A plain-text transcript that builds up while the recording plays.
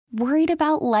Worried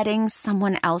about letting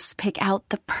someone else pick out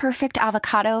the perfect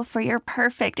avocado for your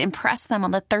perfect impress them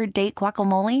on the third date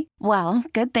guacamole? Well,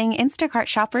 good thing Instacart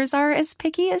shoppers are as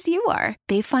picky as you are.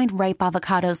 They find ripe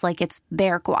avocados like it's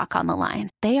their guac on the line.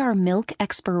 They are milk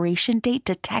expiration date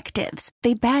detectives.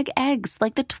 They bag eggs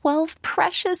like the 12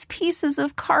 precious pieces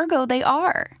of cargo they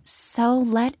are. So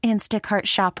let Instacart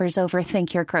shoppers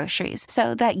overthink your groceries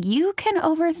so that you can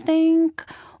overthink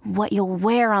what you'll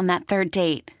wear on that third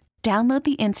date. Download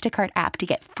the Instacart app to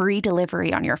get free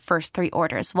delivery on your first 3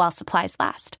 orders while supplies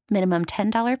last. Minimum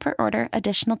 $10 per order.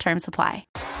 Additional terms apply.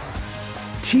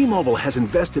 T-Mobile has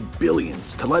invested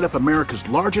billions to light up America's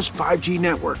largest 5G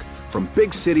network, from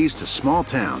big cities to small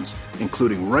towns,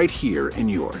 including right here in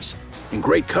yours. And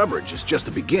great coverage is just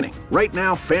the beginning. Right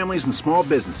now, families and small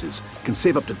businesses can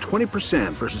save up to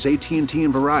 20% versus AT&T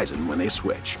and Verizon when they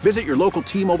switch. Visit your local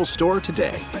T-Mobile store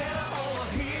today.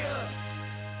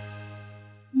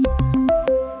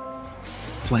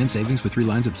 Plan savings with 3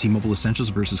 lines of T-Mobile Essentials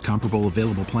versus comparable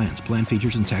available plans. Plan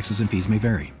features and taxes and fees may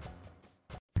vary.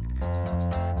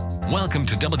 Welcome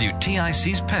to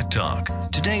WTIC's Pet Talk.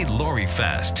 Today, Lori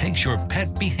Fast takes your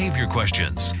pet behavior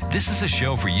questions. This is a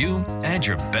show for you and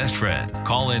your best friend.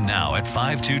 Call in now at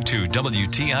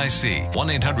 522-WTIC,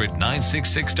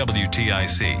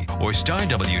 1-800-966-WTIC, or star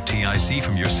WTIC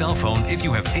from your cell phone if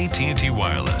you have AT&T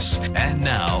Wireless. And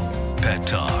now, Pet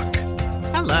Talk.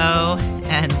 Hello,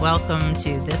 and welcome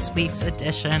to this week's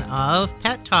edition of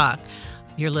Pet Talk.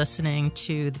 You're listening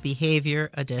to the Behavior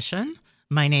Edition.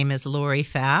 My name is Lori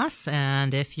Fass,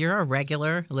 and if you're a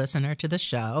regular listener to the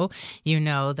show, you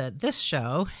know that this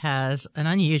show has an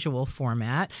unusual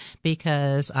format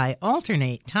because I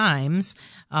alternate times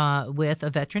with a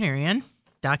veterinarian,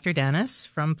 Dr. Dennis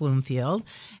from Bloomfield,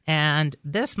 and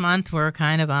this month we're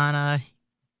kind of on a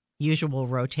usual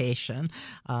rotation.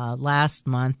 Last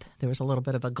month, there was a little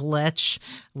bit of a glitch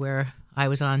where I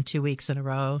was on 2 weeks in a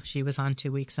row. She was on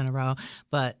 2 weeks in a row.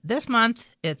 But this month,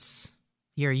 it's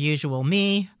your usual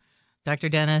me, Dr.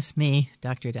 Dennis, me,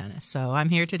 Dr. Dennis. So I'm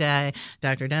here today.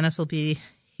 Dr. Dennis will be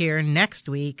here next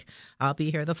week. I'll be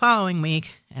here the following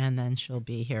week. And then she'll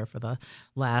be here for the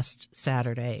last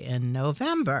Saturday in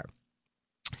November.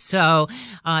 So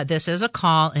this is a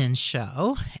call-in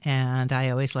show, and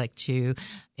I always like to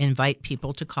invite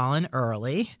people to call in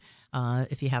early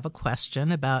if you have a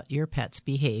question about your pet's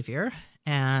behavior.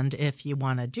 And if you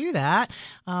want to do that,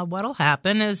 what'll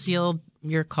happen is your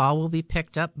call will be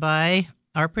picked up by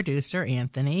our producer,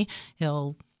 Anthony.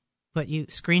 He'll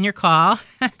screen your call,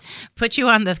 put you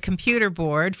on the computer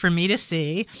board for me to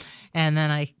see, and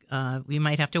then we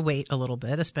might have to wait a little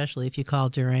bit, especially if you call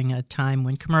during a time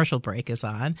when commercial break is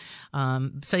on.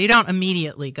 So you don't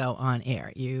immediately go on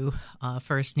air. You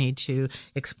first need to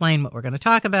explain what we're going to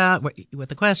talk about, what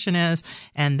the question is,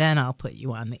 and then I'll put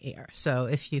you on the air. So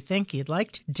if you think you'd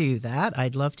like to do that,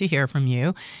 I'd love to hear from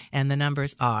you. And the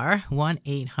numbers are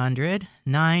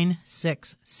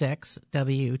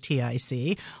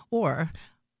 1-800-966-WTIC or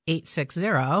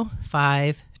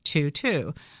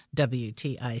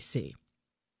 860-522-WTIC.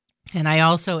 And I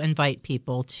also invite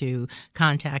people to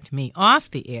contact me off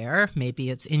the air. Maybe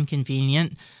it's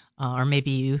inconvenient, or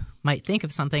maybe you might think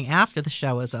of something after the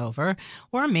show is over,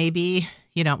 or maybe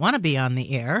you don't want to be on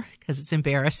the air because it's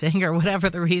embarrassing or whatever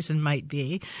the reason might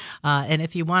be. And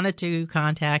if you wanted to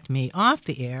contact me off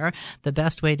the air, the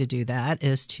best way to do that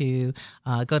is to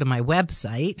go to my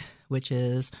website, which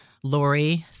is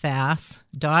Lori Fass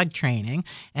Dog Training,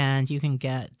 and you can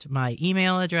get my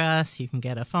email address. You can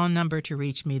get a phone number to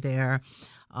reach me there.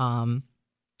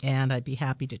 And I'd be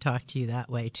happy to talk to you that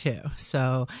way, too.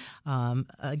 So,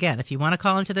 again, if you want to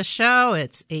call into the show,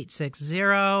 it's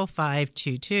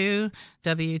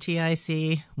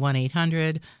 860-522-WTIC,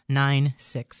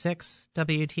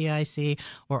 1-800-966-WTIC,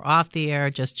 or off the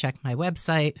air, just check my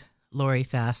website, Lori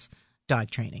Fass Dog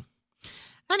Training.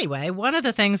 Anyway, one of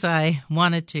the things I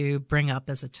wanted to bring up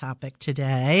as a topic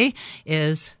today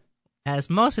is, as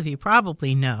most of you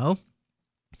probably know,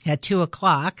 at 2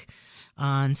 o'clock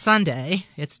on Sunday,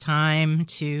 it's time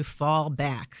to fall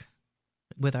back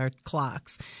with our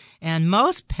clocks. And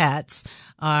most pets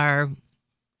are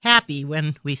happy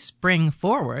when we spring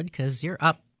forward because you're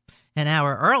up an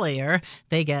hour earlier.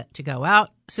 They get to go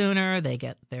out sooner, they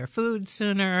get their food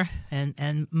sooner,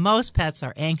 and most pets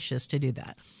are anxious to do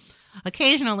that.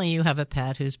 Occasionally you have a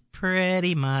pet who's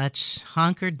pretty much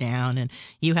hunkered down and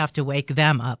you have to wake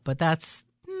them up, but that's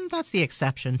the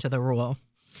exception to the rule.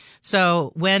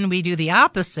 So when we do the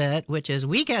opposite, which is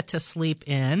we get to sleep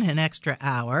in an extra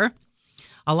hour,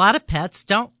 a lot of pets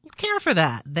don't care for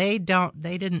that. They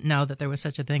didn't know that there was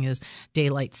such a thing as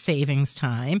daylight savings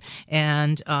time.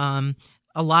 And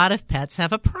a lot of pets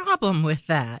have a problem with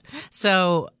that.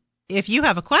 So if you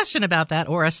have a question about that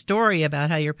or a story about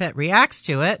how your pet reacts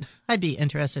to it, I'd be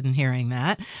interested in hearing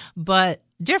that. But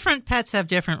different pets have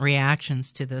different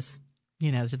reactions to this,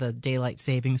 to the daylight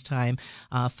savings time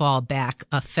fall back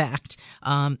effect.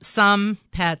 Some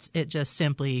pets, it just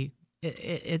simply,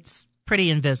 it's pretty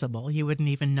invisible. You wouldn't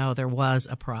even know there was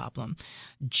a problem.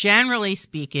 Generally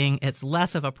speaking, it's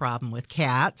less of a problem with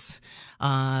cats.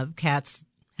 Cats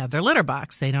have their litter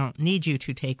box. They don't need you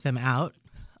to take them out.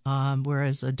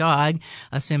 Whereas a dog,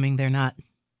 assuming they're not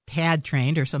pad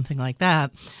trained or something like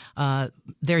that,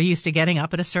 they're used to getting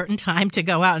up at a certain time to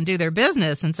go out and do their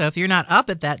business. And so if you're not up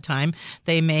at that time,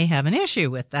 they may have an issue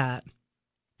with that.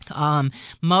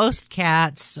 Most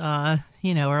cats, are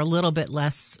a little bit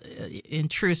less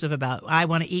intrusive about, I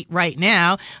want to eat right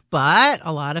now, but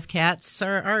a lot of cats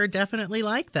are definitely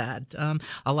like that.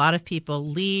 A lot of people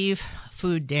leave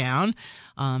food down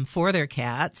for their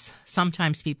cats.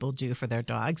 Sometimes people do for their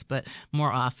dogs, but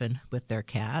more often with their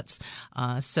cats.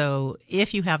 So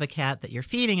if you have a cat that you're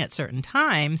feeding at certain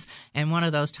times, and one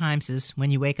of those times is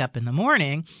when you wake up in the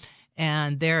morning,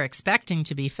 and they're expecting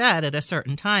to be fed at a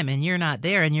certain time, and you're not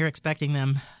there, and you're expecting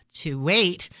them to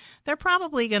wait, they're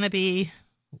probably going to be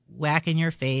whacking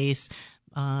your face,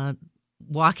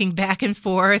 walking back and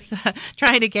forth,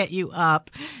 trying to get you up.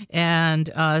 And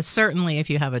certainly if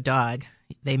you have a dog,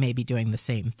 they may be doing the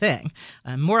same thing,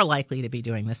 more likely to be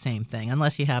doing the same thing,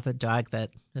 unless you have a dog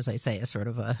that, as I say, is sort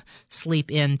of a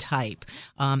sleep-in type.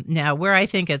 Now, where I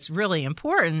think it's really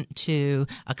important to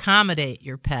accommodate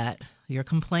your pet, your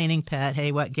complaining pet,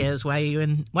 hey, what gives? Why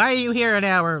are you here an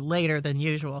hour later than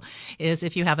usual? Is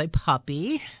if you have a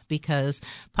puppy, because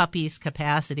puppies'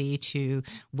 capacity to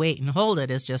wait and hold it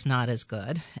is just not as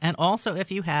good. And also if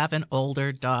you have an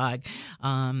older dog.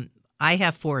 I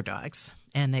have 4 dogs,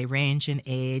 and they range in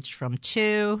age from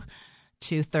 2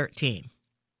 to 13.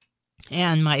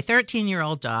 And my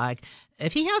 13-year-old dog,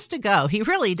 if he has to go, he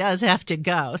really does have to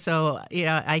go. So,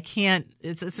 I can't,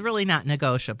 it's really not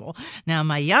negotiable. Now,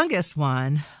 my youngest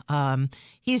one,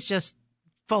 he's just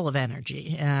full of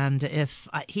energy. And if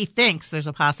he thinks there's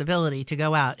a possibility to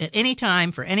go out at any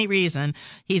time for any reason,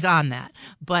 he's on that.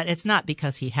 But it's not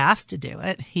because he has to do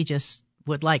it. He just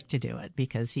would like to do it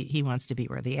because he wants to be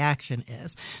where the action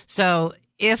is. So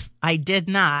if I did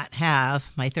not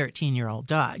have my 13-year-old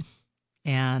dog,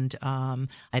 and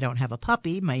I don't have a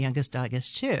puppy, my youngest dog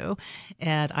is 2,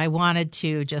 and I wanted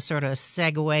to just sort of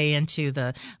segue into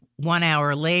the 1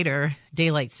 hour later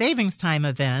daylight savings time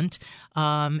event,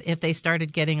 if they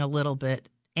started getting a little bit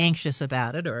anxious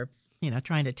about it or,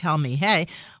 trying to tell me, hey,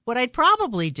 what I'd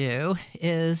probably do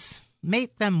is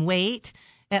make them wait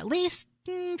at least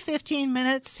 15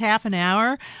 minutes, half an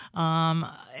hour,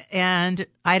 and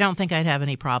I don't think I'd have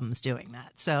any problems doing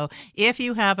that. So if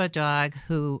you have a dog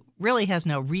who really has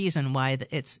no reason why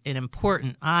it's an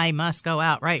important, I must go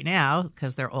out right now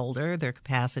because they're older, their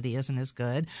capacity isn't as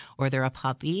good, or they're a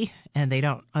puppy and they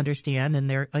don't understand and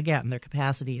their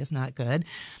capacity is not good,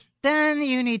 then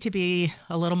you need to be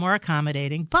a little more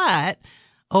accommodating. But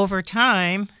over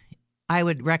time, I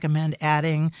would recommend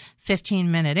adding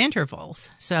 15-minute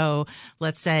intervals. So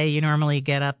let's say you normally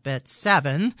get up at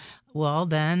 7. Well,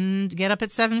 then get up at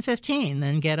 7:15,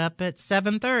 then get up at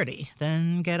 7:30,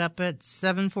 then get up at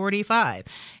 7:45.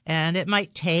 And it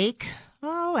might take,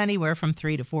 anywhere from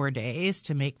 3 to 4 days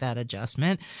to make that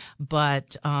adjustment.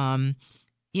 But,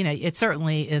 it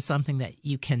certainly is something that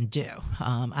you can do.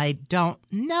 I don't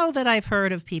know that I've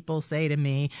heard of people say to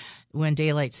me, when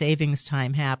daylight savings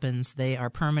time happens, they are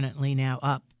permanently now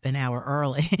up an hour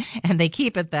early and they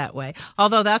keep it that way.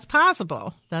 Although that's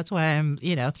possible. That's why I'm,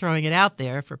 throwing it out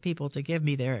there for people to give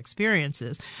me their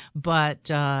experiences.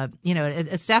 But,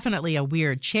 it's definitely a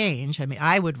weird change. I mean,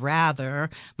 I would rather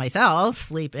myself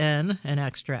sleep in an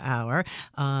extra hour.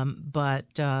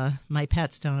 But my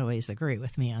pets don't always agree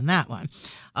with me on that one.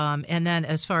 And then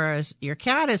as far as your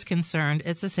cat is concerned,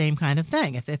 it's the same kind of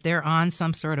thing. If they're on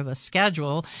some sort of a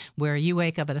schedule where you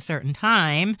wake up at a certain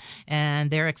time and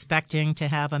they're expecting to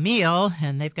have a meal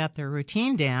and they've got their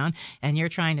routine down and you're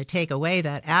trying to take away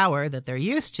that hour that they're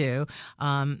used to,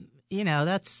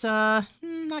 that's not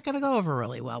going to go over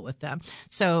really well with them.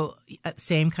 So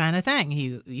same kind of thing.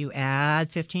 You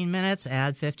add 15 minutes,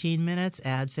 add 15 minutes,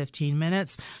 add 15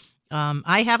 minutes.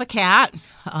 I have a cat.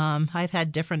 I've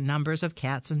had different numbers of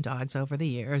cats and dogs over the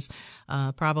years.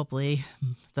 Probably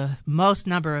the most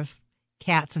number of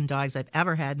cats and dogs I've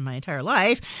ever had in my entire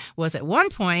life was at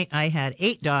one point I had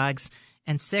 8 dogs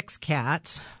and 6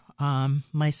 cats.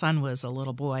 My son was a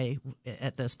little boy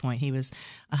at this point. He was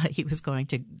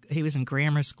in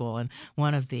grammar school, and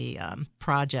one of the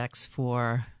projects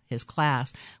for his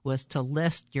class was to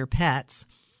list your pets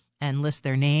and list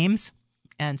their names.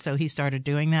 And so he started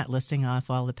doing that, listing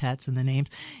off all the pets and the names.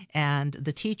 And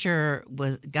the teacher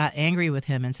got angry with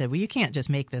him and said, well, you can't just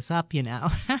make this up, you know.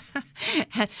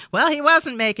 Well, he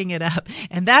wasn't making it up.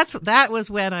 And that was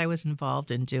when I was involved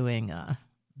in doing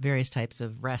various types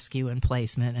of rescue and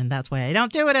placement. And that's why I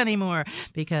don't do it anymore,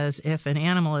 because if an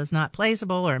animal is not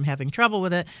placeable or I'm having trouble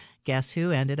with it, guess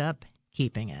who ended up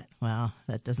keeping it? Well,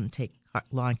 that doesn't take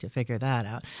long to figure that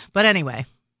out. But anyway,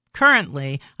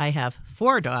 currently, I have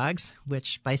 4 dogs,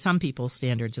 which by some people's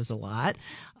standards is a lot,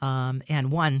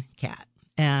 and 1 cat.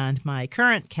 And my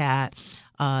current cat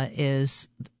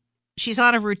she's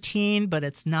on a routine, but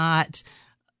it's not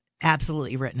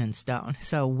absolutely written in stone.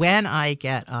 So when I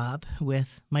get up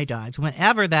with my dogs,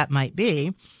 whenever that might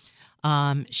be,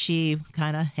 she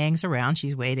kind of hangs around.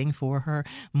 She's waiting for her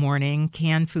morning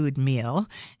canned food meal.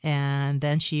 And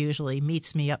then she usually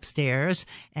meets me upstairs.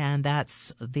 And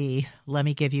that's the let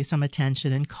me give you some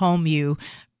attention and comb you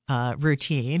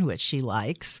routine, which she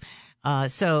likes.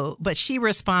 But she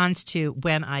responds to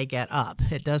when I get up.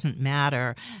 It doesn't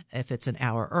matter if it's an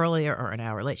hour earlier or an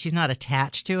hour late. She's not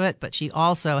attached to it, but she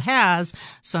also has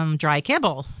some dry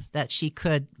kibble that she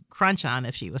could crunch on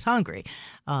if she was hungry.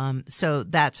 So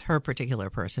that's her particular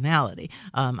personality.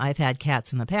 I've had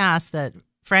cats in the past that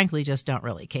frankly just don't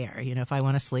really care. You know, if I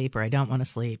want to sleep or I don't want to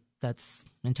sleep, that's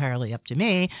entirely up to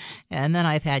me. And then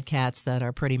I've had cats that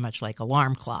are pretty much like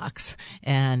alarm clocks.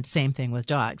 And same thing with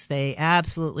dogs. They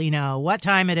absolutely know what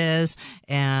time it is.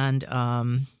 And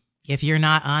if you're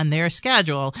not on their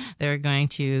schedule, they're going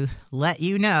to let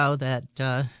you know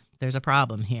that there's a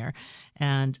problem here.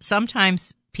 And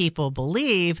sometimes people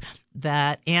believe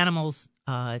that animals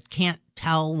can't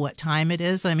tell what time it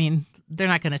is. I mean, they're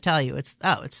not going to tell you it's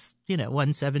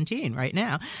 1:17 right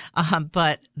now.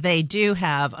 But they do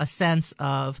have a sense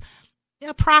of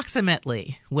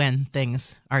approximately when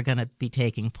things are going to be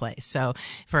taking place. So,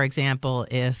 for example,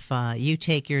 if you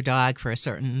take your dog for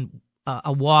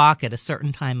a walk at a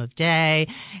certain time of day,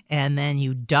 and then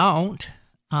you don't,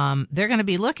 they're going to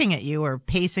be looking at you or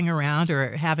pacing around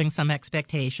or having some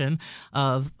expectation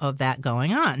of that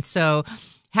going on. So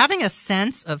having a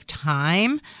sense of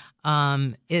time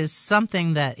is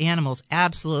something that animals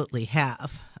absolutely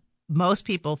have. Most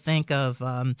people think of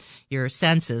your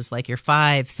senses, like your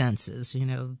 5 senses,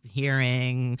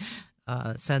 hearing,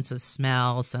 sense of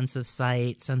smell, sense of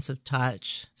sight, sense of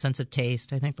touch, sense of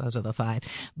taste. I think those are the 5.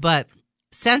 But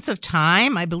sense of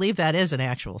time, I believe that is an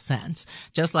actual sense,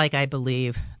 just like I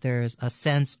believe there's a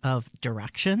sense of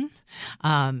direction.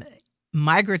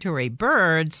 Migratory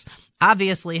birds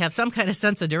obviously have some kind of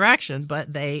sense of direction, but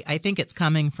I think it's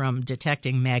coming from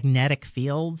detecting magnetic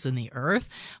fields in the earth.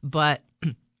 But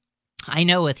I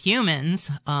know with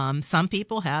humans, some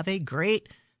people have a great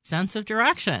sense of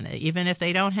direction, even if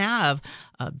they don't have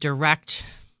direct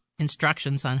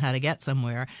instructions on how to get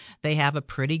somewhere. They have a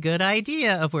pretty good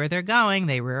idea of where they're going.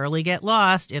 They rarely get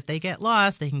lost. If they get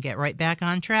lost, they can get right back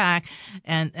on track.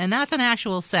 And that's an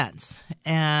actual sense.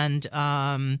 And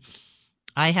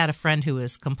I had a friend who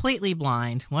was completely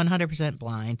blind, 100%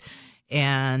 blind,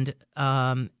 and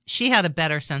she had a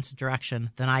better sense of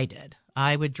direction than I did.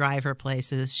 I would drive her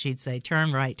places. She'd say,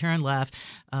 turn right, turn left.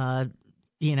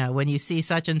 When you see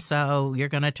such and so, you're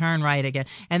going to turn right again.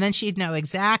 And then she'd know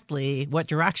exactly what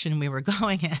direction we were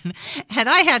going in. And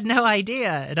I had no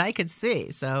idea, and I could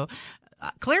see. So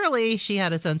clearly she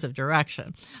had a sense of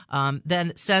direction.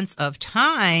 Then sense of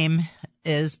time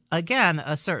is, again,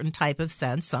 a certain type of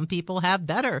sense. Some people have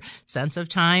better sense of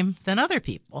time than other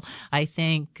people. I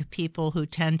think people who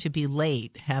tend to be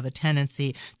late have a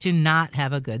tendency to not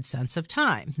have a good sense of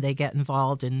time. They get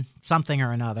involved in something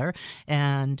or another,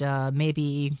 and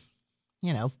maybe,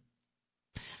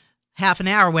 half an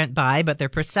hour went by, but their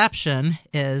perception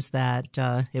is that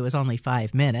it was only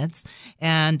 5 minutes.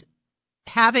 And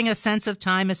having a sense of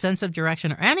time, a sense of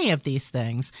direction, or any of these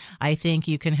things, I think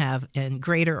you can have in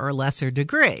greater or lesser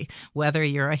degree, whether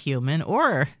you're a human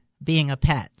or being a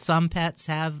pet. Some pets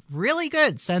have really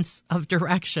good sense of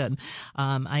direction.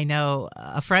 I know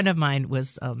a friend of mine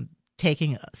was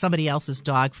taking somebody else's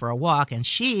dog for a walk, and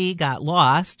she got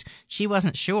lost. She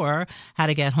wasn't sure how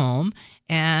to get home,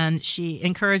 and she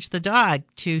encouraged the dog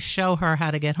to show her how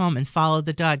to get home and followed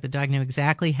the dog. The dog knew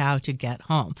exactly how to get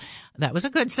home. That was a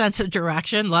good sense of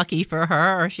direction. Lucky for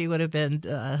her, or she would have been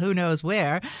who knows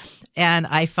where. And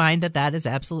I find that is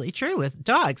absolutely true with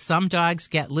dogs. Some dogs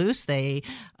get loose. They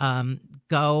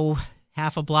go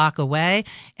half a block away,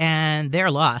 and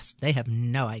they're lost. They have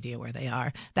no idea where they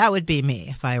are. That would be me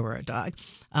if I were a dog.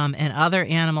 And other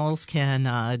animals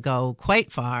can go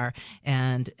quite far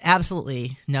and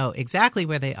absolutely know exactly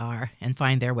where they are and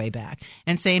find their way back.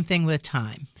 And same thing with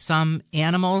time. Some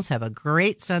animals have a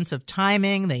great sense of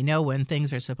timing. They know when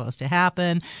things are supposed to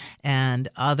happen, and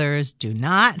others do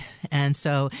not. And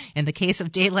so in the case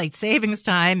of daylight savings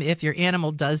time, if your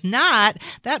animal does not,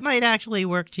 that might actually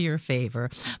work to your favor.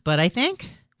 But I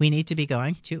think we need to be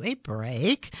going to a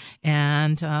break,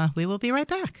 and we will be right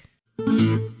back.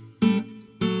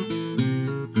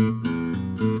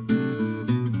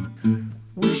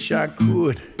 Wish I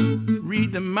could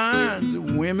read the minds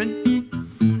of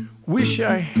women. Wish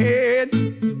I had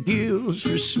gills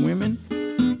for swimming.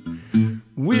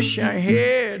 Wish I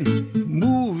had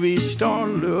movie star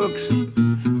looks.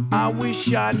 I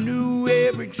wish I knew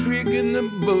every trick in the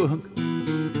book.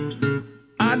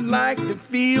 I'd like to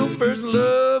feel first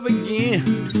love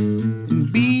again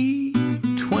and be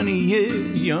 20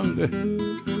 years younger.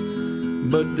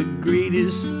 But the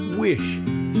greatest wish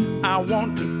I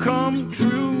want to come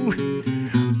true,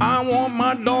 I want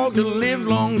my dog to live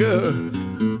longer.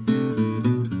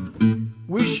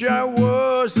 Wish I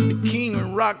was the king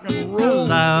of rock and roll.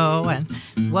 Hello, and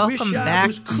welcome back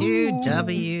to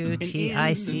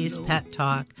WTIC's Pet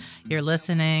Talk. You're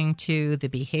listening to the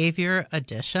Behavior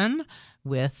Edition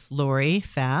with Lori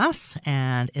Fass,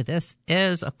 and this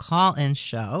is a call-in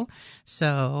show.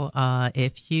 So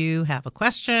if you have a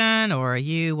question or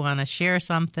you want to share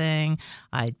something,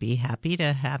 I'd be happy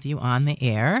to have you on the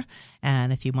air.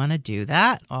 And if you want to do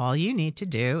that, all you need to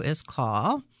do is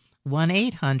call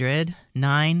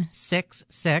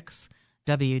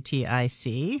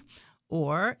 1-800-966-WTIC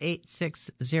or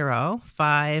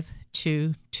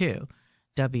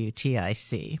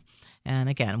 860-522-WTIC. And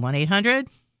again,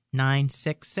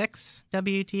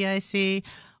 1-800-966-WTIC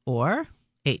or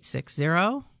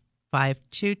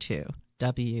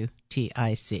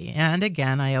 860-522-WTIC. And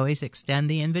again, I always extend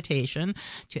the invitation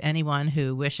to anyone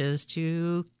who wishes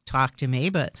to talk to me,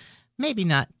 but maybe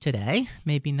not today,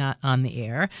 maybe not on the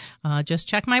air. Just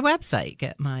check my website,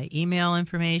 get my email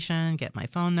information, get my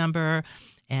phone number,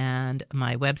 and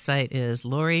my website is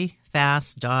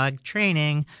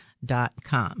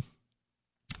lorifassdogtraining.com.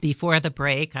 Before the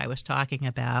break, I was talking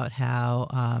about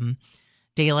how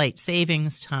daylight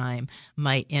savings time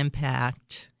might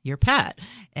impact your pet,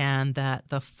 and that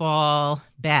the fall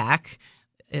back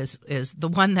is the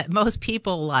one that most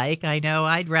people like. I know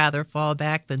I'd rather fall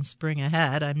back than spring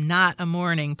ahead. I'm not a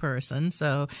morning person,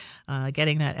 so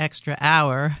getting that extra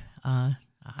hour,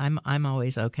 I'm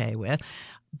always okay with.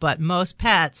 But most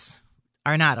pets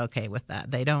are not okay with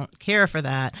that. They don't care for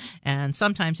that, and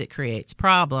sometimes it creates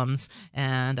problems.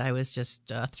 And I was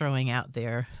just throwing out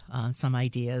there some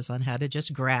ideas on how to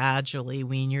just gradually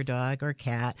wean your dog or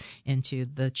cat into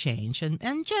the change. And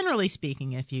generally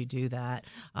speaking, if you do that,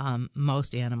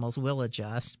 most animals will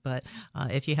adjust. But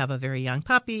if you have a very young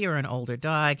puppy or an older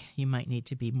dog, you might need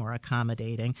to be more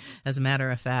accommodating. As a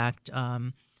matter of fact,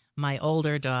 my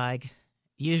older dog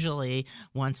usually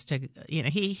wants to,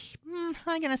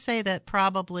 I'm going to say that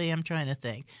probably, I'm trying to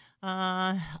think.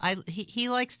 He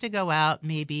likes to go out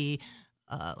maybe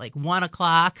like 1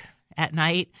 o'clock at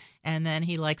night, and then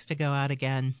he likes to go out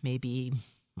again maybe,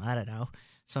 I don't know,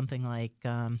 something like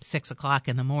 6 o'clock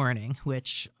in the morning,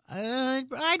 which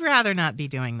I'd rather not be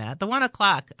doing that. The 1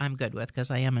 o'clock I'm good with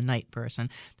because I am a night person.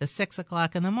 The 6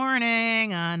 o'clock in the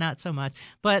morning, not so much.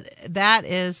 But that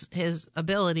is his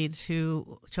ability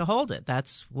to hold it.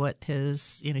 That's what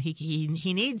his,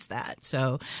 he needs that.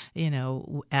 So,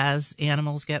 as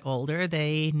animals get older,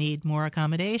 they need more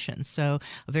accommodations. So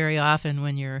very often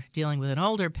when you're dealing with an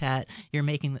older pet, you're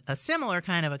making a similar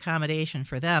kind of accommodation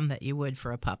for them that you would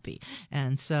for a puppy.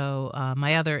 And so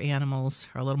my other animals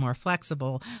are a little more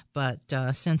flexible. But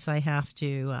since I have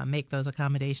to make those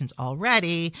accommodations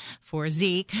already for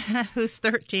Zeke, who's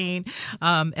 13,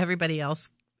 everybody else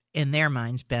in their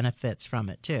minds benefits from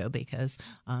it too, because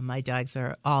my dogs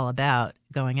are all about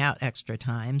going out extra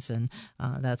times, and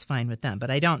that's fine with them. But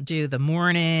I don't do the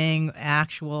morning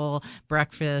actual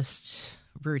breakfast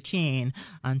routine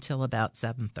until about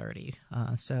 7:30.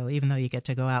 So even though you get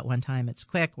to go out one time, it's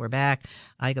quick, we're back,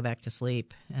 I go back to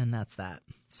sleep, and that's that.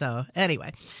 So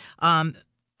anyway,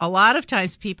 a lot of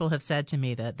times people have said to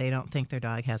me that they don't think their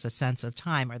dog has a sense of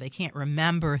time, or they can't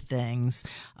remember things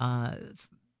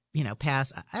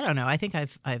pass. I don't know. I think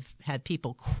I've had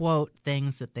people quote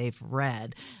things that they've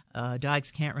read.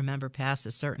 Dogs can't remember past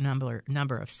a certain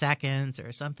number of seconds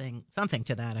or something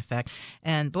to that effect.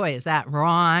 And boy, is that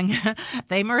wrong.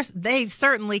 They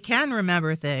certainly can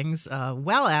remember things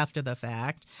well after the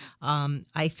fact.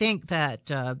 I think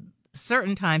that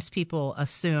certain times people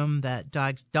assume that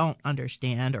dogs don't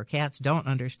understand or cats don't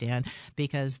understand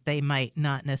because they might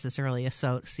not necessarily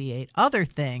associate other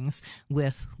things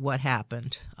with what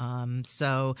happened.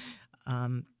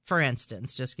 For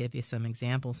instance, just give you some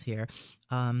examples here.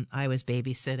 I was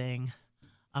babysitting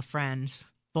a friend's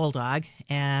bulldog,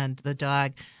 and the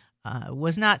dog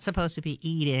was not supposed to be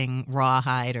eating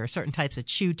rawhide or certain types of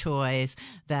chew toys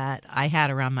that I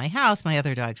had around my house. My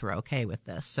other dogs were okay with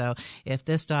this. So if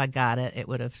this dog got it, it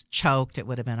would have choked. It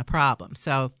would have been a problem.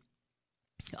 So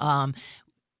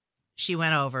she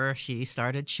went over. She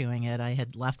started chewing it. I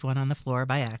had left one on the floor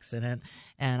by accident,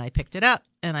 and I picked it up,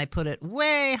 and I put it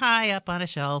way high up on a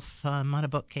shelf, on a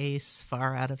bookcase,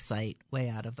 far out of sight, way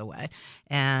out of the way.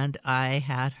 And I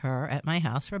had her at my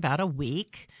house for about a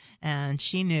week. And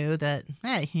she knew that,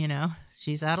 hey,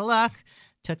 she's out of luck,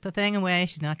 took the thing away,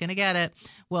 she's not going to get it.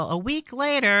 Well, a week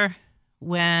later,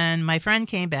 when my friend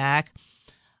came back,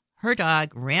 her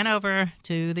dog ran over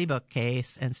to the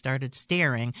bookcase and started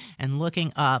staring and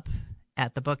looking up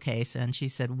at the bookcase. And she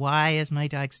said, "Why is my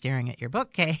dog staring at your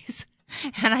bookcase?"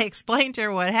 And I explained to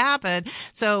her what happened.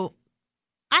 So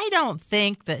I don't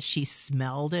think that she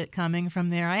smelled it coming from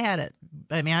there. I'm not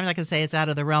going to say it's out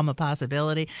of the realm of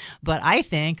possibility, but I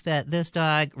think that this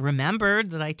dog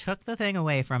remembered that I took the thing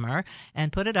away from her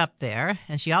and put it up there.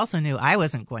 And she also knew I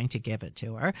wasn't going to give it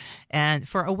to her. And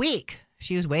for a week,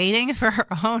 she was waiting for her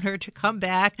owner to come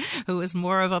back, who was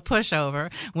more of a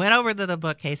pushover, went over to the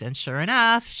bookcase, and sure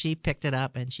enough, she picked it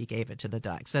up and she gave it to the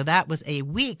dog. So that was a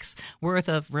week's worth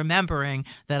of remembering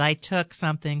that I took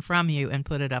something from you and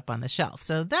put it up on the shelf.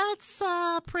 So that's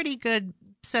a pretty good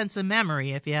sense of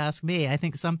memory, if you ask me. I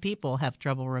think some people have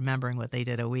trouble remembering what they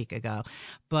did a week ago.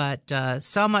 But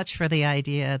so much for the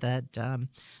idea that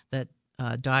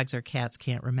dogs or cats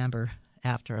can't remember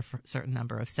after a certain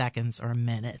number of seconds or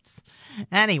minutes.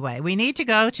 Anyway, we need to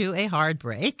go to a hard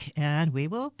break, and we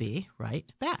will be right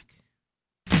back.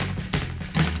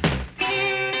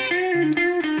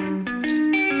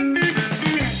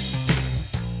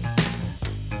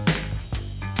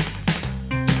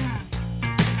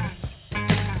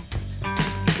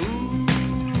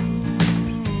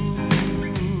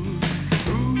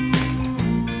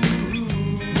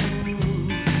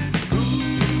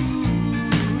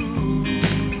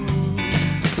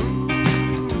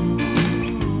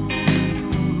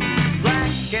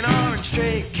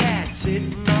 Stray cat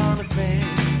sitting on a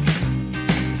fence.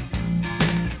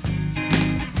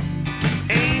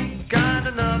 Ain't got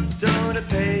enough dough to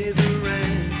pay the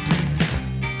rent.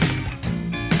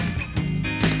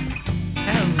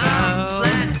 Hello.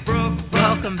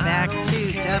 Welcome back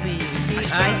to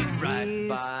WTIC's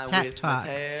Pet Talk.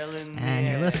 And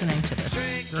you're listening to the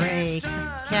Stray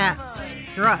Cat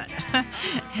Strut.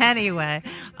 Anyway,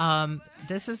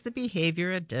 this is the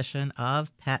behavior edition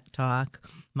of Pet Talk.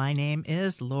 My name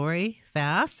is Lori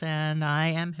Fass, and I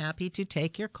am happy to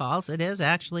take your calls. It is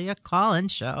actually a call-in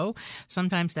show.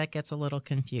 Sometimes that gets a little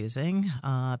confusing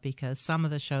because some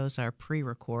of the shows are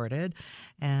pre-recorded,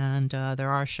 and there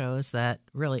are shows that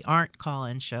really aren't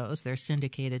call-in shows. They're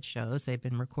syndicated shows. They've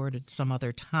been recorded some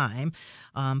other time.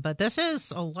 But this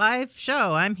is a live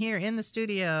show. I'm here in the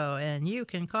studio, and you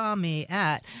can call me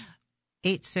at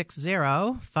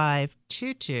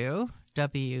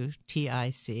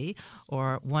 860-522-WTIC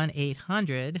or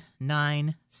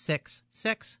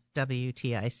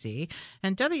 1-800-966-WTIC.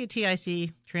 And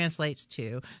WTIC translates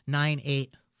to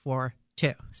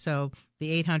 9842. So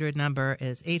the 800 number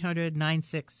is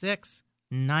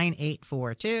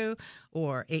 800-966-9842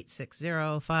 or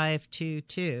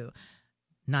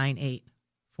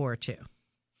 860-522-9842.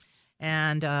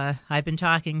 And I've been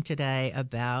talking today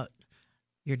about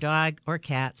your dog or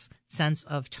cat's sense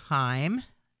of time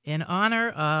in honor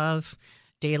of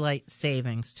daylight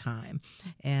savings time.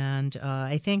 And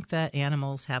I think that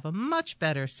animals have a much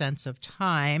better sense of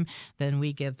time than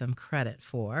we give them credit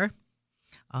for.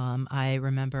 I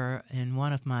remember in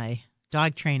one of my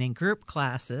dog training group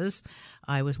classes,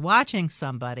 I was watching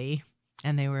somebody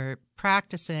and they were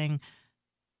practicing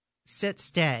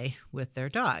sit-stay with their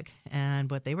dog.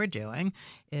 And what they were doing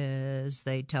is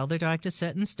they'd tell their dog to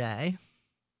sit and stay.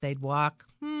 They'd walk,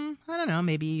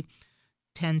 maybe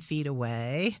 10 feet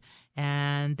away,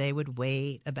 and they would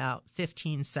wait about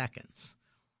 15 seconds.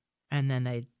 And then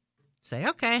they'd say,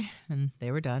 okay, and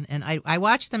they were done. And I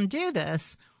watched them do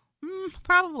this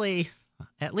probably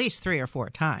at least 3 or 4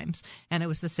 times. And it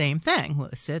was the same thing.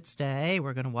 Sit, stay.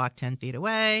 We're going to walk 10 feet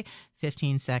away.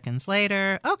 15 seconds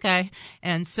later. Okay.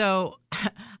 And so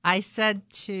I said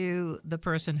to the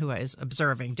person who I was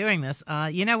observing doing this,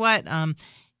 you know what?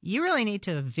 You really need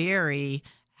to vary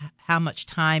how much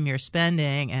time you're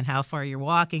spending and how far you're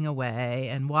walking away,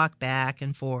 and walk back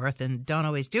and forth, and don't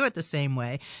always do it the same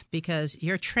way, because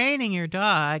you're training your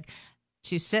dog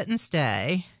to sit and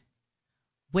stay,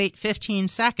 wait 15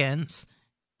 seconds,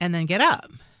 and then get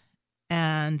up.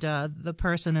 And the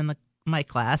person in my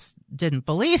class didn't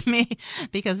believe me,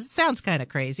 because it sounds kind of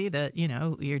crazy that,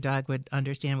 your dog would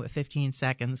understand what 15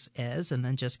 seconds is and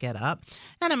then just get up.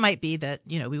 And it might be that,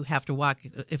 we have to walk,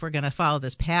 if we're going to follow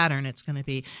this pattern, it's going to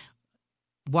be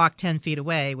walk 10 feet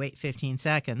away, wait 15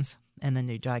 seconds, and then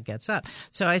your dog gets up.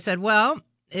 So I said, well,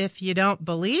 if you don't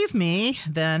believe me,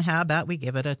 then how about we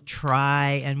give it a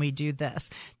try and we do this.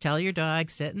 Tell your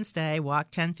dog, sit and stay, walk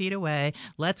 10 feet away.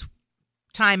 Let's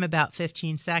time about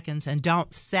 15 seconds and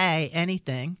don't say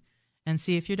anything, and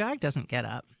see if your dog doesn't get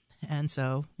up. And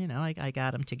so, I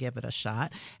got them to give it a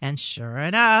shot. And sure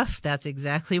enough, that's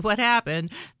exactly what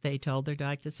happened. They told their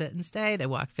dog to sit and stay. They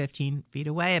walked 15 feet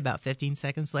away. About 15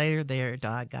 seconds later, their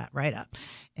dog got right up.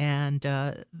 And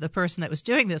the person that was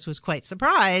doing this was quite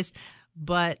surprised.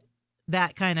 But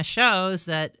that kind of shows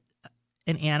that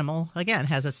an animal, again,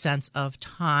 has a sense of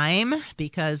time,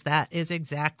 because that is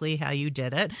exactly how you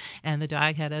did it. And the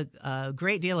dog had a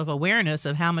great deal of awareness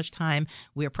of how much time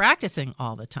we're practicing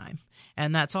all the time.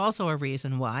 And that's also a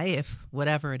reason why, if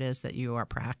whatever it is that you are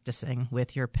practicing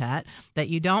with your pet, that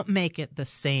you don't make it the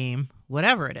same,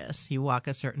 whatever it is. You walk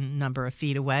a certain number of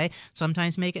feet away,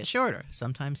 sometimes make it shorter,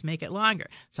 sometimes make it longer,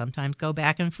 sometimes go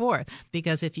back and forth.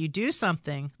 Because if you do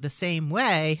something the same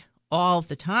way all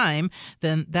the time,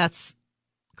 then that's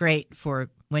great for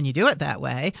when you do it that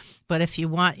way. But if you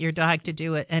want your dog to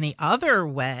do it any other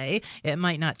way, it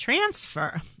might not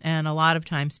transfer. And a lot of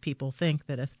times people think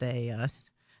that if they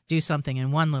do something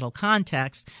in one little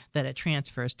context, that it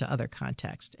transfers to other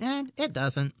contexts. And it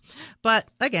doesn't. But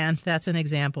again, that's an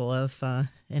example of an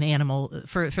animal.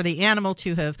 For the animal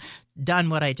to have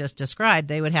done what I just described,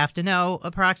 they would have to know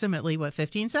approximately what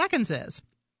 15 seconds is.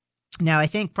 Now, I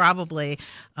think probably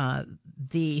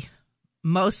the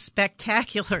most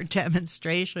spectacular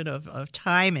demonstration of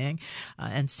timing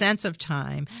and sense of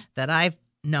time that I've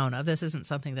known of. This isn't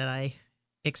something that I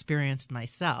experienced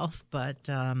myself, but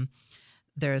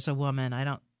there's a woman, I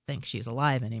don't think she's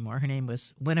alive anymore. Her name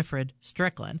was Winifred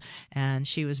Strickland, and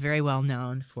she was very well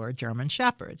known for German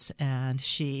Shepherds. And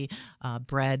she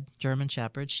bred German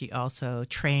Shepherds. She also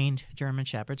trained German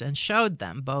Shepherds and showed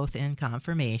them both in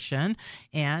conformation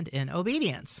and in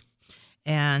obedience.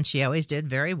 And she always did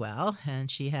very well, and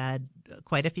she had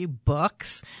quite a few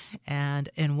books. And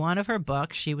in one of her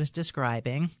books, she was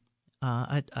describing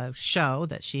a show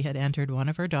that she had entered one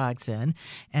of her dogs in,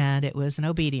 and it was an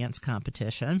obedience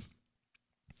competition.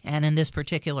 And in this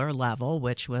particular level,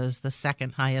 which was the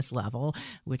second highest level,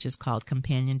 which is called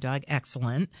Companion Dog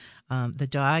Excellent, the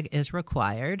dog is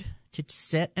required to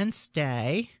sit and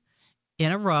stay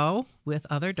in a row with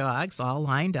other dogs, all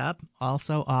lined up,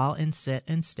 also all in sit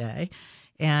and stay.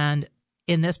 And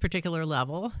in this particular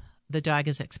level, the dog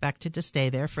is expected to stay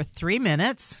there for 3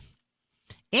 minutes,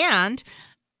 and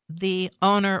the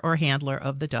owner or handler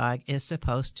of the dog is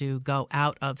supposed to go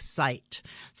out of sight.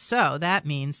 So that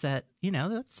means that,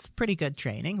 that's pretty good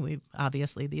training.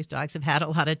 Obviously, these dogs have had a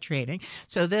lot of training.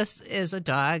 So this is a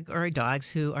dog or dogs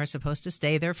who are supposed to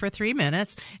stay there for 3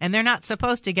 minutes, and they're not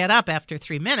supposed to get up after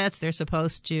 3 minutes. They're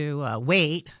supposed to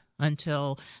wait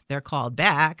until they're called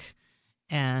back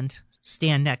and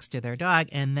stand next to their dog,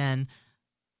 and then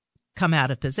come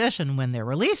out of position when they're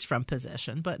released from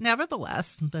position. But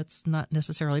nevertheless, that's not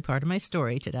necessarily part of my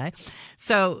story today.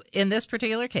 So in this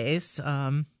particular case,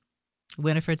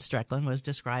 Winifred Strickland was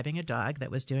describing a dog that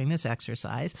was doing this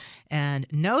exercise, and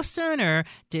no sooner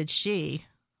did she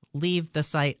leave the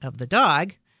sight of the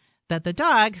dog that the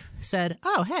dog said,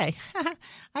 "Oh, hey,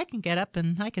 I can get up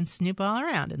and I can snoop all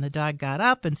around." And the dog got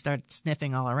up and started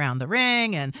sniffing all around the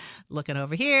ring and looking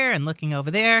over here and looking over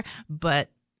there.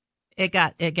 But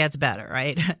it gets better,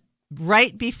 right?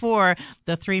 Right before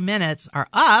the 3 minutes are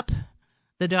up,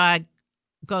 the dog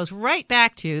goes right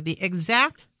back to the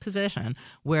exact position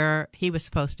where he was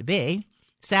supposed to be,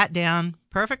 sat down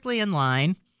perfectly in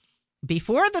line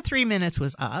before the 3 minutes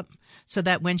was up, so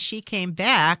that when she came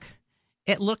back,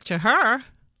 it looked to her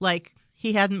like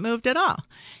he hadn't moved at all.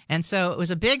 And so it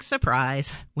was a big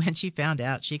surprise when she found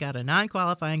out she got a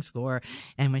non-qualifying score,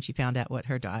 and when she found out what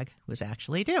her dog was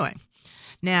actually doing.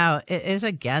 Now, it is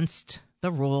against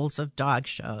the rules of dog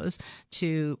shows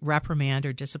to reprimand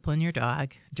or discipline your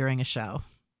dog during a show,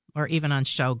 or even on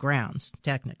show grounds,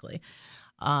 technically.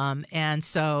 And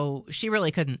so she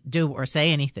really couldn't do or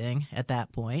say anything at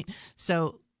that point.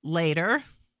 So later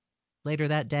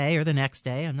that day or the next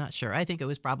day, I'm not sure. I think it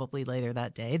was probably later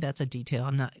that day. That's a detail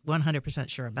I'm not 100%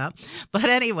 sure about. But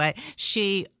anyway,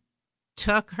 she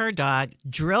took her dog,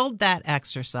 drilled that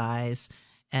exercise,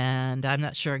 and I'm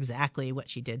not sure exactly what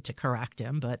she did to correct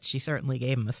him, but she certainly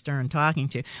gave him a stern talking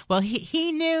to. Well,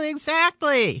 he knew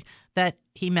exactly that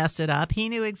he messed it up. He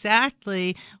knew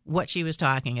exactly what she was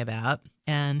talking about,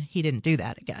 and he didn't do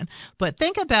that again. But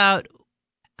think about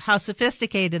how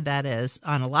sophisticated that is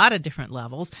on a lot of different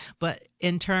levels, but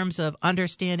in terms of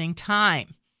understanding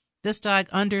time, this dog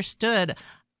understood,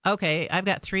 okay, I've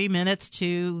got 3 minutes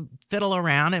to fiddle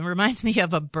around. It reminds me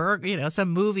of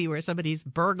some movie where somebody's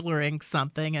burglaring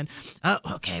something, and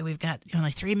okay, we've got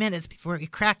only 3 minutes before we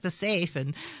crack the safe,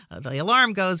 and the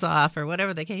alarm goes off, or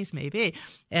whatever the case may be.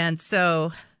 And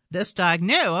so this dog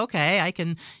knew, okay, I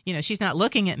can, she's not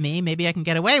looking at me. Maybe I can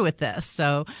get away with this.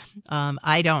 So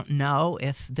I don't know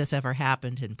if this ever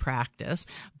happened in practice,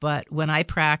 but when I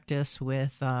practice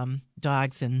with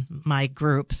dogs in my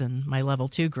groups and my level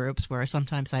 2 groups, where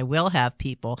sometimes I will have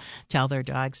people tell their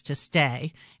dogs to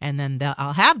stay, and then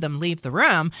I'll have them leave the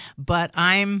room, but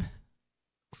I'm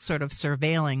sort of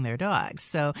surveilling their dogs.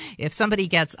 So if somebody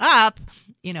gets up,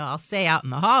 I'll say out in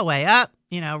the hallway, up,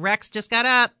 Rex just got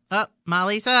up,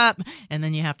 Molly's up, and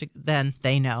then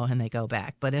they know and they go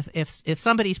back. But if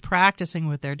somebody's practicing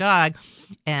with their dog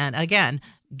and again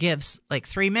gives like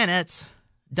 3 minutes,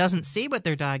 doesn't see what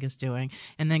their dog is doing,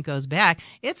 and then goes back,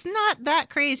 it's not that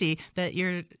crazy that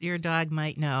your dog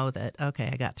might know that, okay,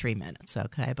 I got 3 minutes,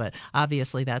 okay? But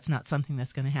obviously that's not something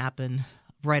that's going to happen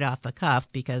right off the cuff,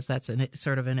 because that's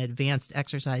sort of an advanced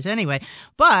exercise anyway.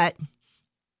 But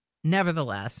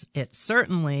nevertheless, it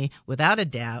certainly, without a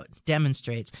doubt,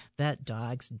 demonstrates that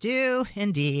dogs do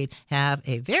indeed have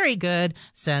a very good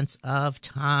sense of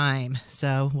time.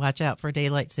 So watch out for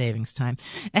daylight savings time.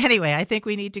 Anyway, I think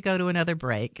we need to go to another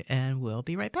break, and we'll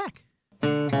be right back.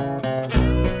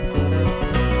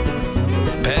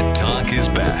 Pet Talk is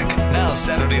back. Now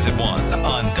Saturdays at 1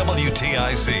 on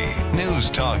WTIC News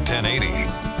Talk 1080.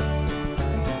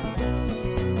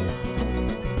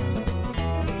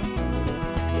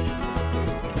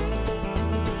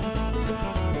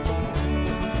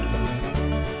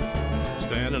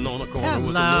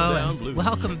 Hello, and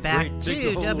welcome back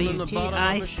to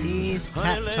WTIC's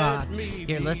Pet Talk.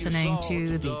 You're listening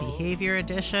to the Behavior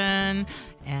Edition,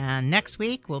 and next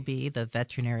week will be the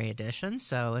Veterinary Edition.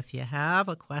 So if you have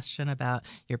a question about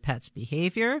your pet's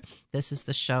behavior, this is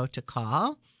the show to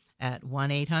call at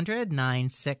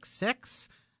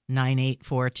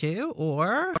 1-800-966-9842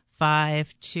 or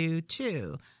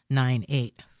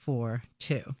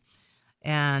 522-9842.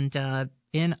 And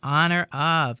in honor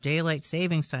of daylight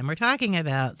savings time, we're talking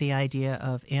about the idea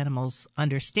of animals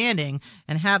understanding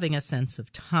and having a sense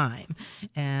of time.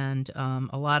 And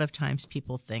a lot of times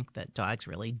people think that dogs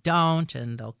really don't,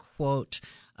 and they'll quote,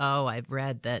 oh, I've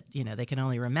read that, they can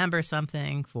only remember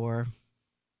something for,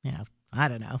 I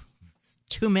don't know,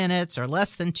 2 minutes or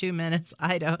less than 2 minutes.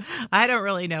 I don't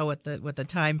really know what the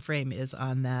time frame is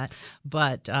on that.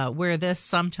 But where this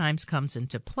sometimes comes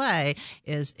into play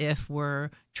is if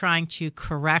we're trying to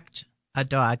correct a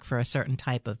dog for a certain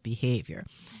type of behavior.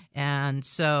 And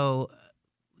so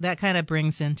that kind of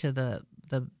brings into the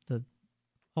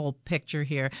whole picture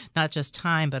here, not just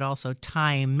time, but also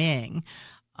timing.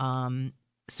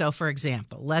 So for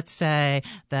example, let's say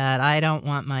that I don't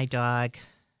want my dog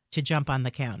to jump on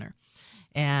the counter.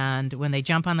 And when they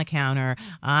jump on the counter,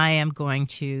 I am going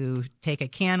to take a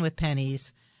can with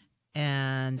pennies,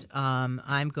 and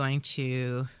I'm going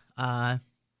to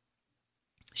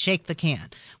shake the can.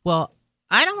 Well,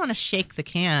 I don't want to shake the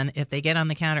can if they get on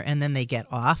the counter and then they get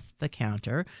off the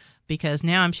counter, because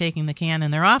now I'm shaking the can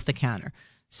and they're off the counter.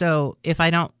 So if I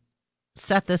don't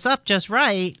set this up just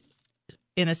right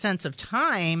in a sense of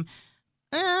time,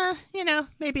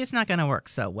 maybe it's not going to work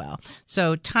so well.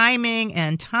 So timing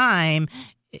and time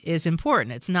is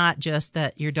important. It's not just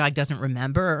that your dog doesn't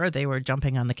remember or they were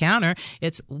jumping on the counter.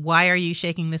 It's, why are you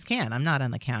shaking this can? I'm not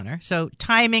on the counter. So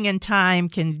timing and time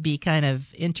can be kind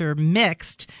of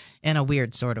intermixed in a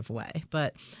weird sort of way.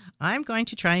 But I'm going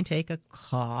to try and take a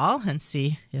call and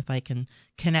see if I can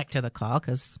connect to the call,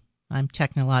 because I'm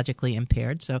technologically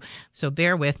impaired. So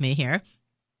bear with me here.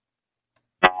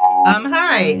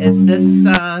 Hi, is this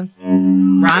Ronald?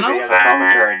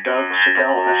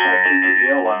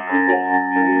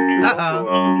 Uh-oh.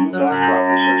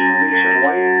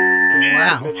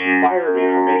 Wow. Inspired me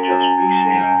from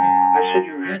HSBC. I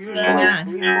What's going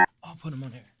on? I'll put him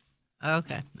on there.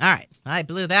 Okay. All right. I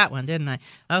blew that one, didn't I?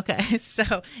 Okay.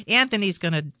 So Anthony's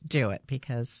going to do it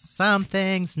because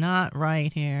something's not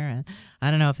right here. And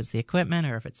I don't know if it's the equipment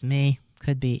or if it's me.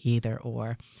 Could be either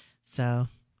or. So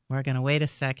we're going to wait a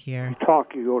sec here.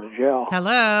 Talk, you go to jail.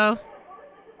 Hello?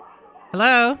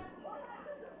 Hello?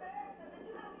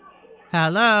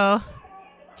 Hello?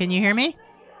 Can you hear me?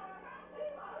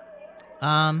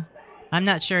 I'm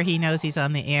not sure he knows he's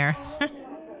on the air.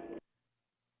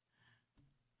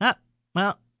 Oh,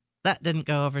 well, that didn't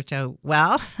go over so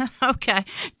well. Okay.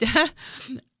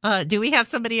 Do we have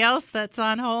somebody else that's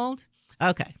on hold?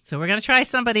 Okay, so we're going to try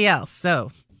somebody else.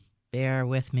 So bear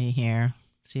with me here.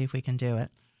 See if we can do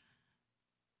it.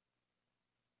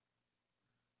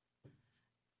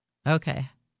 Okay.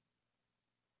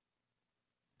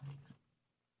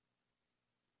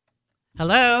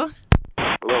 Hello,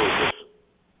 Hello? is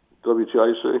this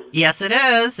WTIC? Yes, it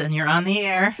is, and you're on the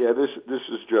air. Yeah, this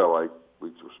is Joe. We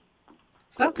just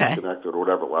Okay. connected or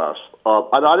whatever last.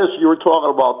 You were talking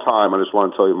about time. I just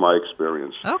want to tell you my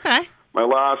experience. Okay. My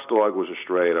last dog was a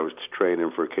stray, and I was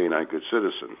training for a canine good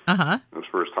citizen. Uh-huh. It was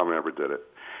the first time I ever did it.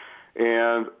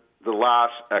 And the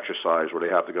last exercise where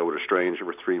they have to go with a stranger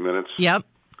for 3 minutes. Yep.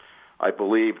 I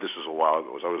believe this was a while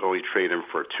ago. I was only training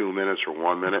for 2 minutes or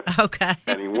 1 minute. Okay.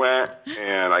 And he went,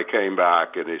 and I came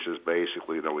back, and he says,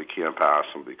 basically, no, we can't pass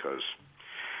him because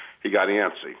he got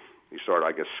antsy. He started,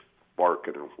 I guess,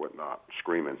 barking and whatnot,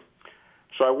 screaming.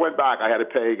 So I went back. I had to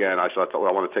pay again. I thought, well,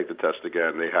 I want to take the test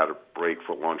again. They had a break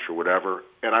for lunch or whatever.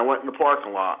 And I went in the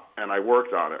parking lot, and I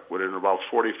worked on it within about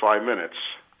 45 minutes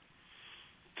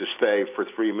to stay for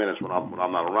 3 minutes when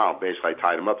I'm not around. Basically, I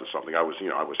tied him up to something. I was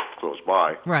close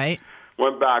by. Right.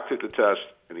 Went back, took the test,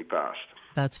 and he passed.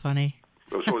 That's funny.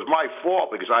 So it was my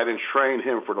fault because I didn't train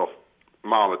him for the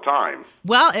amount of time.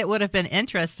 Well, it would have been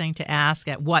interesting to ask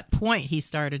at what point he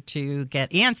started to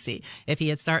get antsy. If he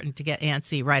had started to get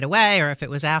antsy right away or if it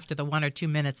was after the 1 or 2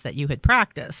 minutes that you had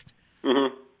practiced.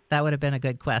 Mm-hmm. That would have been a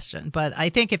good question. But I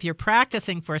think if you're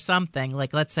practicing for something,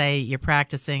 like let's say you're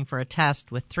practicing for a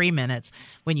test with 3 minutes,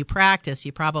 when you practice,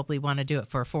 you probably want to do it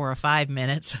for 4 or 5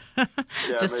 minutes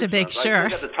just to make sure. I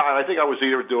think at the time, I was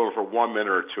either doing it for 1 minute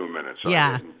or 2 minutes. So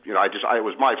yeah. It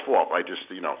was my fault. I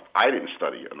didn't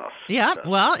study enough. Yeah.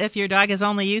 Well, if your dog is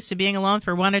only used to being alone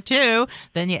for 1 or 2,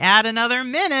 then you add another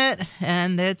minute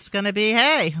and it's going to be,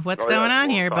 hey, what's going on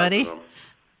here, buddy?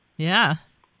 Yeah.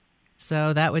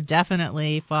 So that would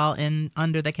definitely fall in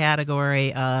under the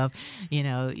category of,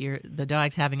 the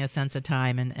dog's having a sense of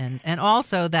time, and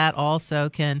also that also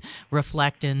can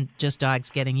reflect in just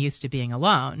dogs getting used to being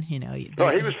alone. No, he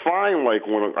was fine. Like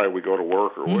when I would go to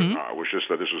work or mm-hmm. whatnot. It was just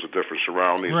that this was a different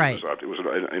surroundings. Right. It was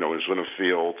in a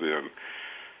field and.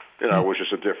 It was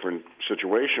just a different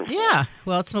situation for him.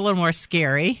 Well, it's a little more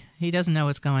scary. He doesn't know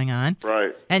what's going on.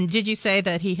 Right. And did you say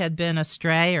that he had been a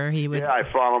stray, or he would? Yeah, I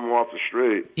followed him off the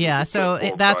street. Yeah, so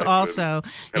that's also.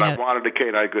 And I wanted a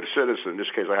canine good citizen. In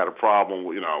this case, I had a problem,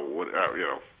 with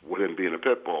him being a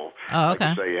pit bull. Oh, okay.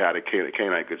 I could say you had a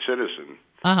canine good citizen.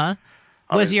 Uh-huh.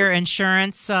 Was your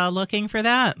insurance looking for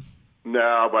that?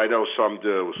 No, but I know some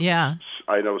do. Yeah.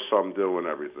 I know some do and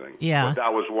everything. Yeah. But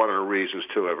that was one of the reasons,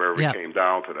 too, if it ever came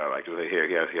down to that. I could say, here,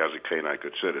 he has a canine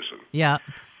good citizen. Yeah.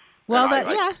 Well, he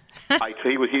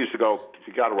used to go,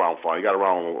 he got around fine. He got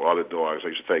around with other dogs. I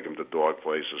used to take him to dog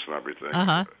places and everything.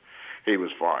 Uh-huh. He was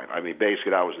fine. I mean,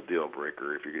 basically, that was a deal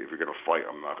breaker. If you're going to fight,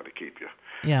 I'm not going to keep you.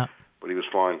 Yeah. But he was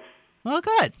fine. Well,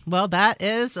 good. Well, that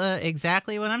is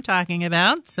exactly what I'm talking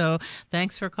about. So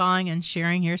thanks for calling and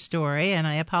sharing your story. And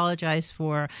I apologize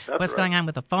for what's going on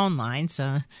with the phone line.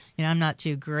 So, I'm not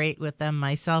too great with them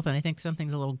myself. And I think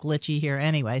something's a little glitchy here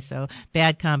anyway. So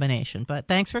bad combination. But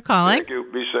thanks for calling. Thank you.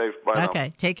 Be safe. Bye Okay.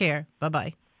 now. Take care.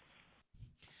 Bye-bye.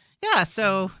 Yeah,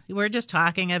 so we're just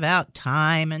talking about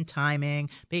time and timing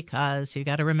because you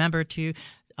got to remember to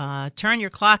turn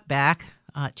your clock back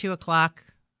 2 o'clock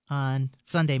on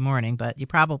Sunday morning, but you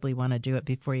probably want to do it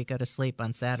before you go to sleep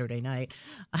on Saturday night.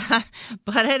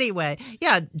 But anyway,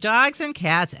 yeah, dogs and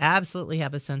cats absolutely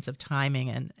have a sense of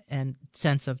timing and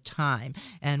sense of time.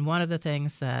 And one of the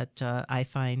things that I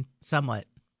find somewhat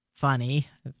funny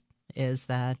is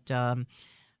that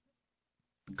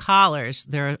collars,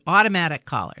 they're automatic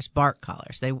collars, bark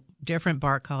collars. Different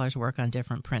bark collars work on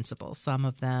different principles. Some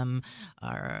of them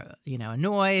are,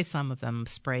 annoy. Some of them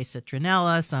spray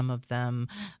citronella. Some of them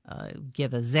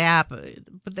give a zap.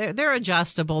 But they're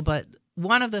adjustable. But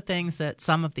one of the things that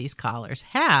some of these collars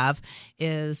have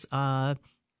is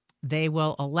they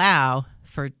will allow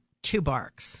for 2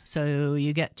 barks. So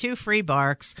you get 2 free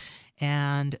barks.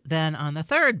 And then on the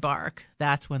third bark,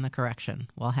 that's when the correction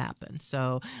will happen.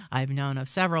 So I've known of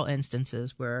several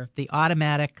instances where the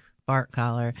automatic bark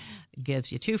collar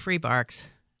gives you 2 free barks,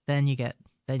 then you get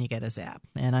a zap.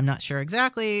 And I'm not sure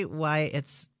exactly why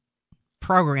it's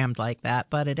programmed like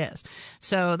that, but it is.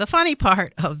 So the funny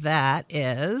part of that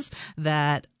is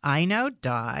that I know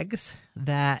dogs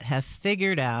that have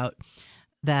figured out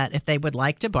that if they would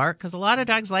like to bark, because a lot of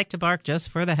dogs like to bark just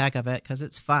for the heck of it, because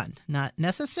it's fun, not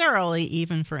necessarily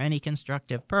even for any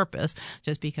constructive purpose,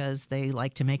 just because they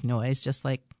like to make noise, just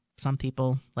like some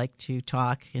people like to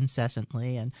talk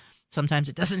incessantly, and sometimes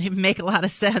it doesn't even make a lot of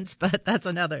sense, but that's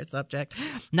another subject,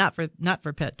 not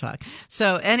for pet talk.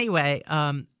 So anyway,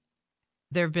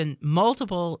 there have been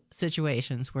multiple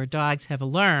situations where dogs have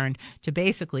learned to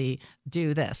basically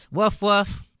do this: woof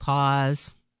woof,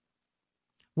 pause.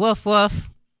 Woof, woof,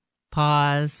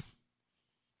 pause,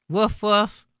 woof,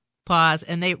 woof, pause.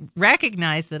 And they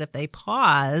recognize that if they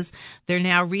pause, they're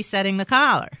now resetting the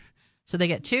collar. So they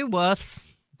get 2 woofs,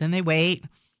 then they wait,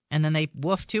 and then they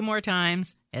woof 2 more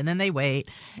times, and then they wait.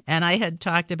 And I had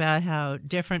talked about how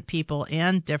different people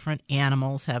and different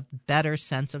animals have better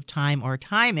sense of time or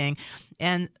timing,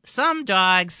 and some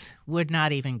dogs would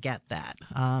not even get that.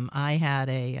 I had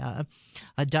a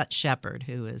Dutch Shepherd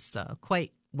who is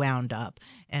quite wound up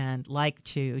and liked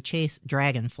to chase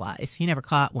dragonflies. He never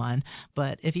caught one,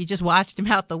 but if you just watched him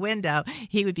out the window,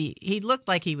 he looked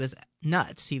like he was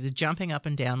nuts. He was jumping up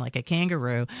and down like a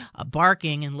kangaroo,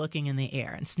 barking and looking in the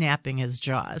air and snapping his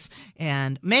jaws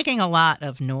and making a lot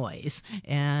of noise.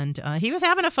 And he was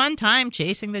having a fun time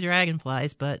chasing the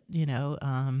dragonflies, but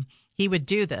he would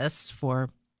do this for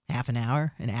half an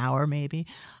hour maybe,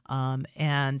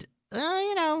 and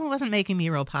it wasn't making me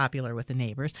real popular with the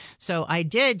neighbors. So I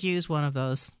did use one of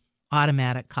those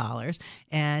automatic collars,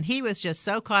 and he was just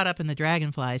so caught up in the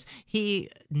dragonflies, he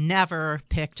never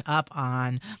picked up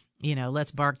on,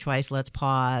 let's bark twice, let's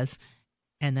pause,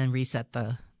 and then reset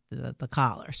the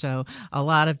collar. So a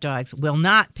lot of dogs will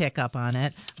not pick up on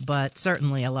it, but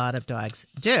certainly a lot of dogs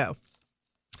do.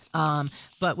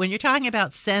 But when you're talking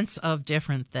about sense of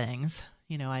different things,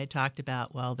 I talked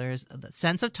about, there's the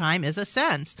sense of time is a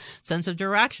sense of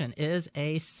direction is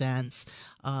a sense,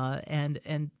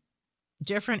 and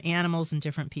different animals and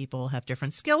different people have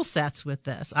different skill sets with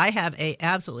this. I have a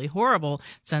absolutely horrible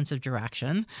sense of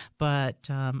direction, but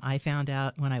I found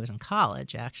out when I was in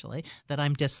college, actually, that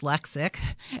I'm dyslexic,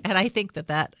 and I think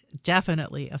that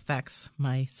definitely affects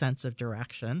my sense of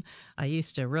direction. I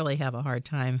used to really have a hard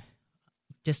time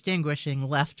distinguishing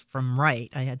left from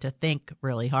right. I had to think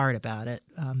really hard about it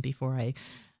before I,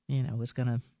 was going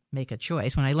to make a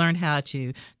choice. When I learned how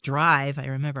to drive, I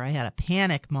remember I had a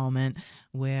panic moment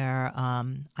where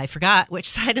I forgot which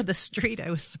side of the street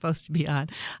I was supposed to be on.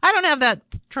 I don't have that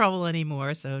trouble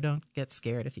anymore, so don't get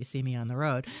scared if you see me on the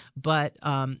road. But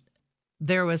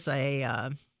there was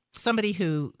somebody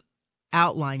who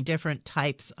outline different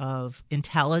types of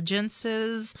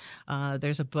intelligences.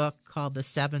 There's a book called The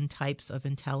 7 Types of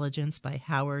Intelligence by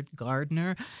Howard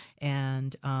Gardner,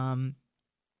 and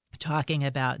talking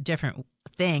about different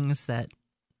things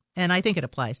and I think it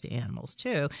applies to animals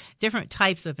too, different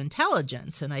types of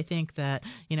intelligence. And I think that,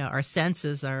 our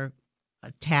senses are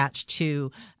attached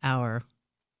to our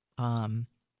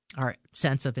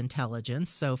sense of intelligence.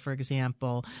 So, for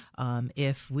example,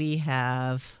 if we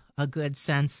have a good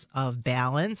sense of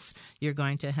balance, you're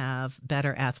going to have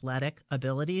better athletic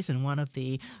abilities. And one of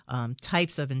the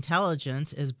types of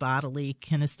intelligence is bodily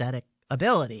kinesthetic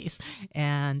abilities.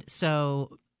 And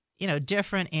so,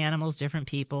 different animals, different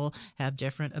people have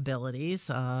different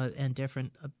abilities and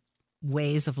different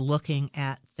ways of looking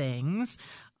at things.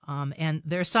 And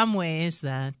there are some ways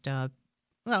that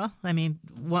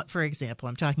for example,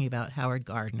 I'm talking about Howard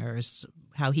Gardner's,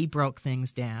 how he broke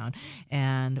things down.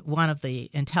 And one of the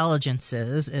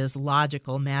intelligences is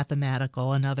logical,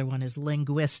 mathematical. Another one is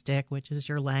linguistic, which is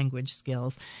your language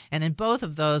skills. And in both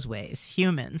of those ways,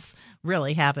 humans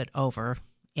really have it over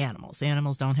animals.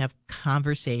 Animals don't have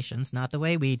conversations, not the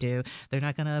way we do. They're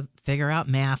not going to figure out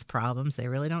math problems. They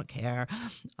really don't care.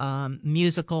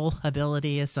 Musical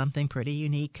ability is something pretty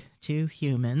unique to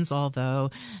humans,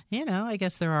 although, I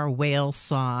guess there are whale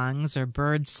songs or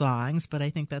bird songs, but I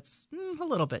think that's a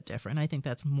little bit different. I think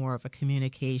that's more of a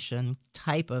communication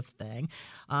type of thing.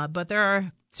 But there are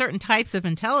certain types of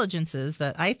intelligences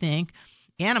that I think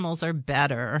animals are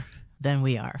better than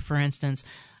we are. For instance,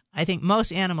 I think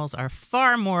most animals are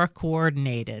far more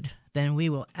coordinated than we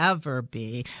will ever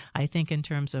be. I think in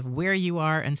terms of where you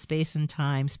are in space and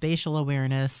time, spatial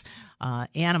awareness,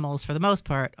 animals, for the most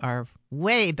part, are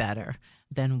way better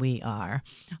than we are.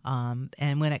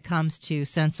 And when it comes to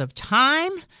sense of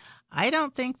time, I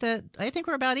think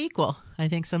we're about equal. I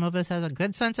think some of us has a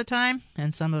good sense of time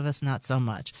and some of us not so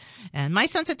much. And my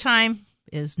sense of time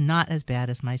is not as bad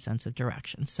as my sense of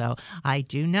direction. So I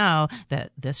do know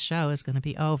that this show is going to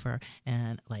be over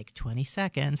in like 20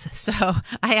 seconds. So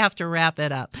I have to wrap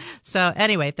it up. So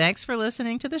anyway, thanks for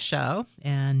listening to the show.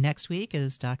 And next week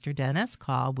is Dr. Dennis.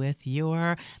 Call with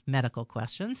your medical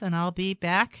questions, and I'll be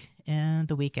back in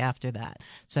the week after that.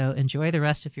 So enjoy the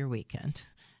rest of your weekend.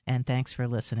 And thanks for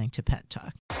listening to Pet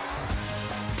Talk.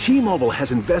 T-Mobile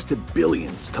has invested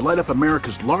billions to light up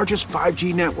America's largest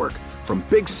 5G network, from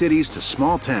big cities to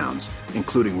small towns,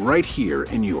 including right here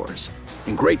in yours.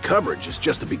 And great coverage is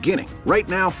just the beginning. Right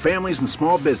now, families and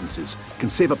small businesses can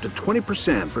save up to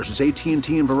 20% versus AT&T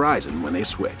and Verizon when they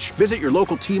switch. Visit your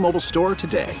local T-Mobile store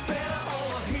today.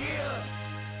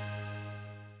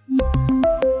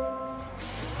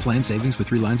 Plan savings with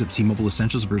 3 lines of T-Mobile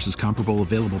Essentials versus comparable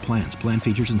available plans. Plan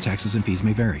features and taxes and fees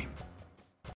may vary.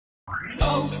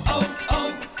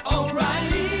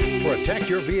 Protect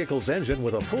your vehicle's engine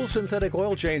with a full synthetic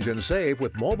oil change and save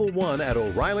with Mobil 1 at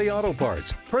O'Reilly Auto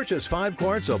Parts. Purchase 5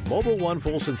 quarts of Mobil 1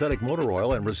 full synthetic motor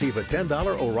oil and receive a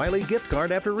 $10 O'Reilly gift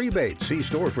card after rebate. See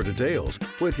store for details.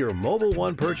 With your Mobil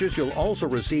 1 purchase, you'll also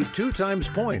receive 2 times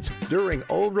points during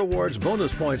O Rewards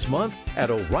Bonus Points Month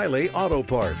at O'Reilly Auto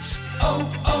Parts.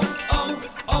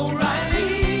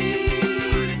 O'Reilly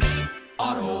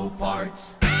Auto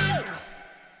Parts.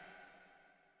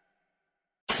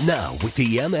 Now, with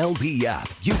the MLB app,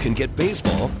 you can get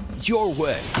baseball your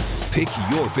way. Pick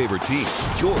your favorite team,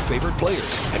 your favorite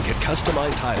players, and get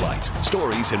customized highlights,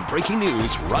 stories, and breaking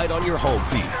news right on your home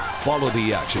feed. Follow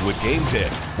the action with Game Day,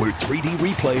 where 3D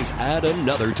replays add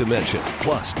another dimension.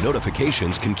 Plus,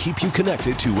 notifications can keep you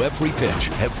connected to every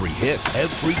pitch, every hit,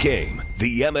 every game.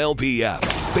 The MLB app.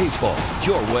 Baseball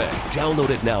your way. Download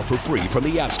it now for free from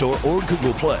the App Store or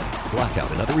Google Play.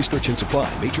 Blackout and other restrictions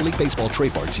apply. Major League Baseball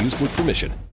trademarks used with permission.